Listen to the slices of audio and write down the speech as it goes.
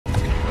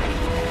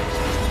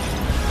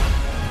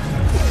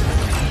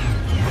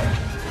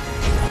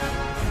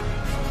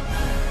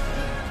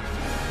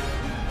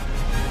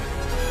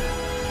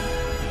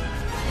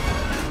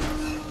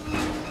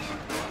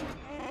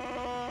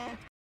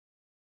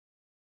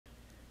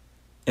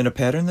In a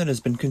pattern that has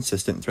been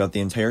consistent throughout the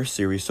entire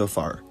series so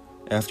far,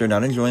 after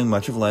not enjoying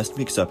much of last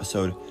week's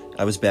episode,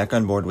 I was back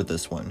on board with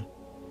this one.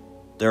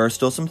 There are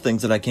still some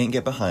things that I can't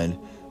get behind,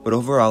 but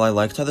overall I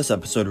liked how this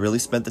episode really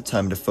spent the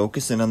time to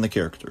focus in on the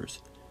characters.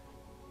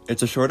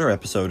 It's a shorter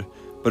episode,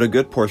 but a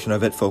good portion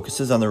of it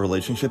focuses on the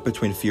relationship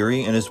between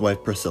Fury and his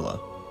wife Priscilla.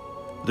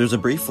 There's a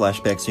brief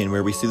flashback scene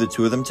where we see the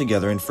two of them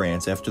together in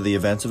France after the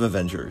events of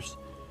Avengers.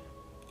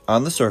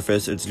 On the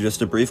surface, it's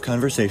just a brief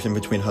conversation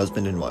between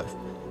husband and wife,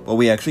 but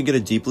we actually get a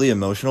deeply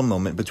emotional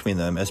moment between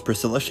them as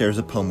Priscilla shares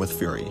a poem with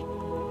Fury.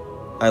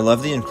 I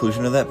love the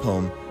inclusion of that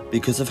poem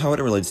because of how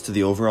it relates to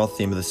the overall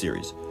theme of the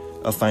series,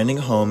 of finding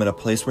a home and a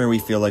place where we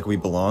feel like we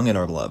belong and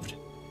are loved.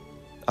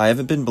 I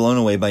haven't been blown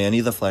away by any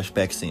of the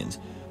flashback scenes.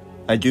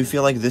 I do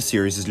feel like this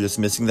series is just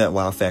missing that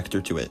wow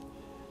factor to it.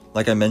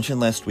 Like I mentioned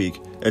last week,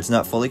 it's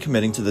not fully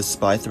committing to this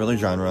spy thriller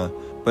genre,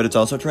 but it's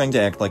also trying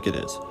to act like it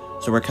is,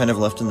 so we're kind of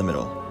left in the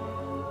middle.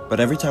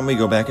 But every time we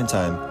go back in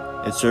time,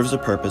 it serves a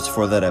purpose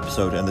for that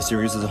episode and the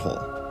series as a whole.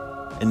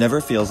 It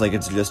never feels like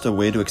it's just a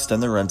way to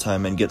extend the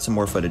runtime and get some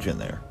more footage in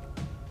there.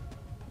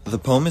 The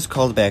poem is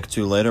called back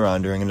to later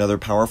on during another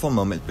powerful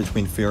moment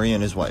between Fury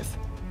and his wife.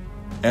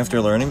 After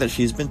learning that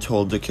she's been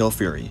told to kill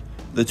Fury,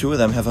 the two of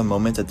them have a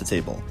moment at the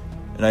table,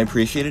 and I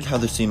appreciated how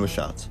the scene was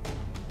shot.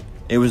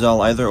 It was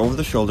all either over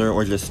the shoulder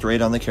or just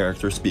straight on the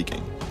character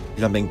speaking,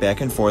 jumping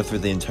back and forth through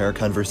the entire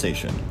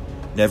conversation,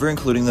 never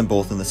including them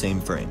both in the same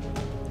frame.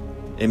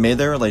 It made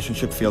their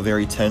relationship feel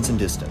very tense and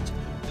distant,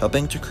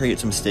 helping to create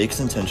some stakes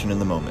and tension in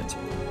the moment,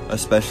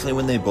 especially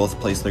when they both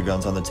place their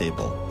guns on the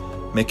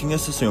table, making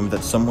us assume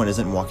that someone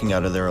isn't walking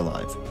out of there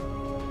alive.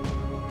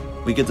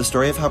 We get the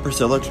story of how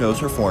Priscilla chose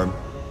her form,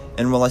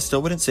 and while I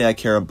still wouldn't say I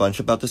care a bunch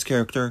about this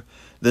character,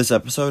 this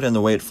episode and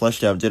the way it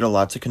fleshed out did a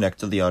lot to connect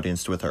to the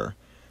audience with her,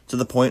 to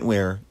the point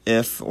where,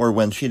 if or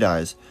when she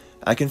dies,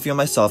 I can feel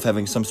myself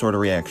having some sort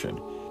of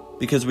reaction,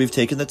 because we've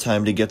taken the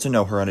time to get to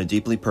know her on a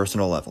deeply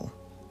personal level.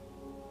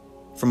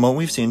 From what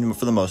we've seen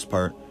for the most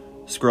part,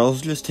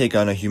 Skrulls just take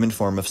on a human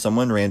form of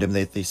someone random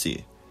that they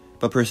see,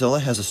 but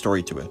Priscilla has a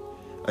story to it,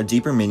 a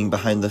deeper meaning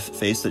behind the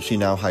face that she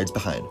now hides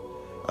behind,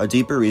 a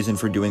deeper reason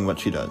for doing what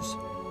she does.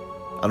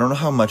 I don't know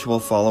how much we'll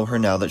follow her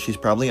now that she's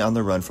probably on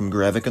the run from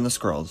Gravik and the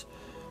Skrulls,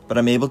 but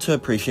I'm able to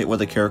appreciate what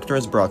the character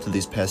has brought to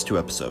these past two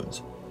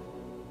episodes.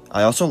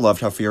 I also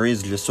loved how Fury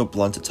is just so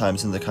blunt at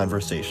times in the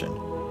conversation.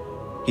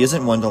 He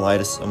isn't one to lie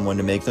to someone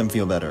to make them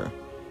feel better.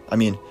 I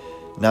mean,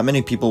 not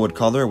many people would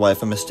call their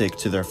wife a mistake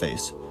to their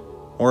face,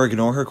 or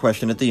ignore her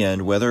question at the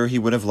end whether he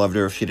would have loved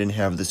her if she didn't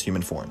have this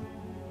human form.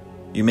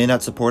 You may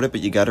not support it,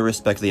 but you gotta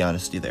respect the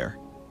honesty there.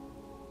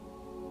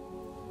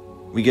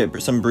 We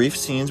get some brief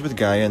scenes with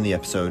Gaia in the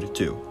episode,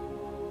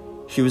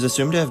 too. She was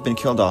assumed to have been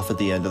killed off at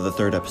the end of the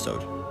third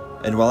episode,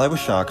 and while I was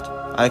shocked,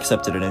 I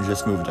accepted it and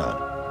just moved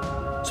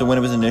on. So when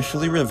it was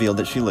initially revealed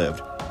that she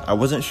lived, I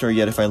wasn't sure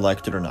yet if I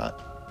liked it or not.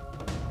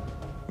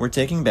 We're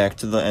taking back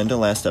to the end of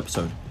last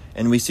episode,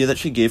 and we see that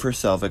she gave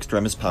herself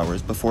extremis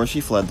powers before she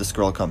fled the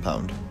Skrull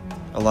compound,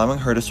 allowing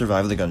her to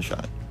survive the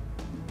gunshot.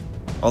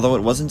 Although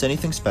it wasn't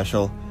anything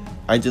special,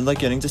 I did like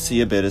getting to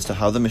see a bit as to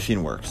how the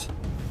machine works.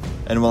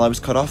 And while I was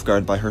caught off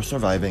guard by her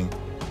surviving,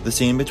 the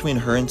scene between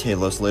her and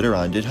Talos later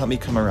on did help me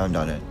come around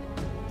on it.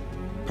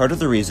 Part of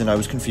the reason I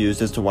was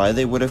confused as to why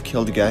they would have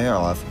killed Gaia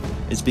off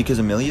is because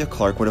Emilia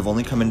Clarke would have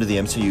only come into the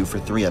MCU for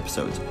 3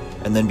 episodes,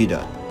 and then be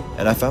done,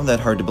 and I found that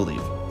hard to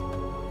believe.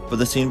 But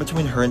the scene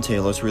between her and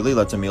Talos really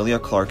lets Emilia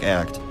Clarke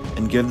act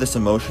and give this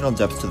emotional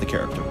depth to the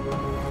character.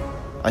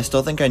 I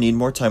still think I need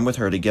more time with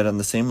her to get on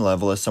the same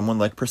level as someone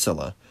like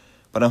Priscilla,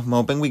 but I'm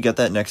hoping we get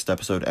that next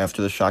episode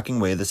after the shocking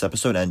way this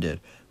episode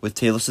ended, with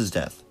Talos'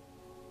 death.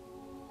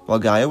 While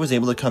Gaia was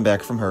able to come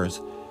back from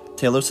hers,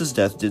 Talos'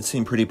 death did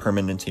seem pretty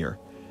permanent here,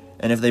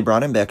 and if they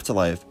brought him back to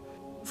life,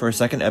 for a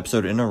second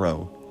episode in a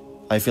row,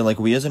 I feel like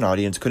we as an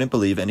audience couldn't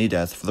believe any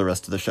death for the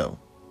rest of the show.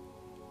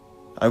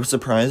 I was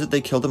surprised that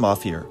they killed him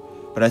off here,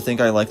 but I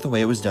think I like the way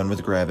it was done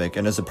with Gravik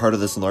and as a part of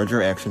this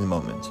larger action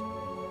moment.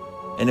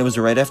 And it was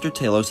right after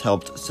Talos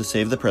helped to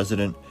save the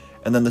president,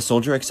 and then the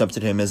soldier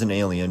accepted him as an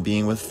alien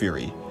being with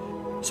Fury,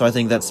 so I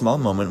think that small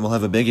moment will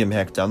have a big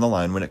impact down the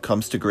line when it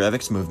comes to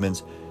Gravik's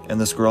movements and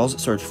the Skrulls'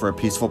 search for a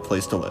peaceful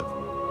place to live.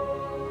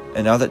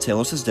 And now that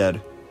Talos is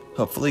dead,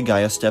 hopefully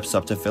Gaia steps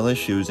up to fill his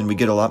shoes and we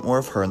get a lot more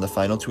of her in the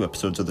final 2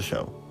 episodes of the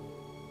show.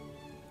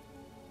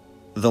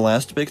 The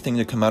last big thing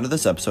to come out of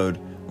this episode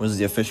was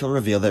the official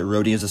reveal that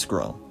Rhodey is a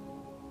Skrull.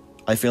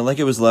 I feel like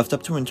it was left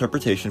up to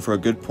interpretation for a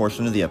good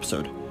portion of the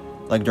episode.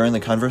 Like during the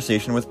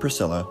conversation with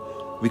Priscilla,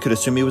 we could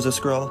assume he was a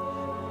Skrull,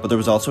 but there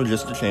was also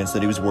just a chance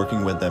that he was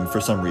working with them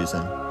for some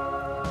reason.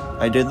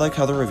 I did like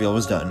how the reveal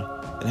was done,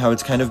 and how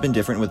it's kind of been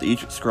different with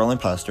each Skrull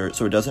imposter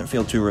so it doesn't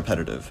feel too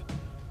repetitive.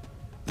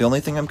 The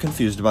only thing I'm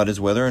confused about is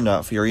whether or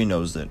not Fury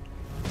knows it.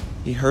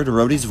 He heard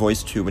Rhodey's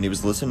voice too when he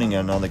was listening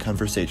in on the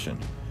conversation,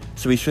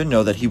 so he should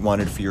know that he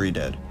wanted Fury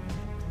dead.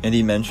 And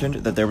he mentioned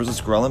that there was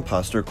a Skrull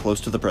imposter close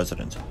to the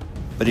president,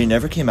 but he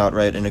never came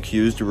outright and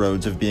accused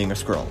Rhodes of being a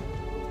Skrull.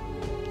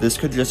 This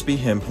could just be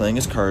him playing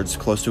his cards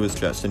close to his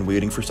chest and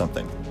waiting for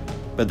something.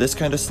 But this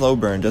kind of slow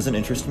burn doesn't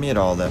interest me at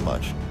all that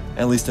much,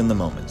 at least in the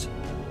moment.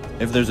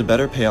 If there's a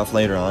better payoff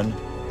later on,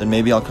 then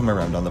maybe I'll come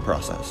around on the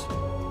process.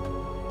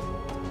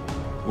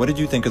 What did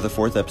you think of the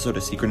 4th episode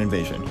of Secret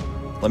Invasion?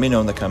 Let me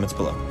know in the comments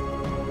below.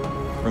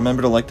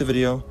 Remember to like the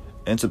video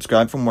and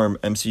subscribe for more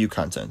MCU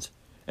content,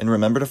 and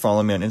remember to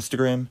follow me on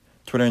Instagram,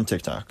 Twitter, and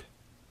TikTok.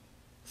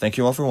 Thank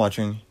you all for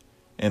watching,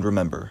 and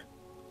remember,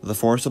 the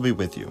Force will be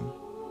with you,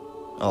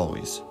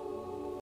 always.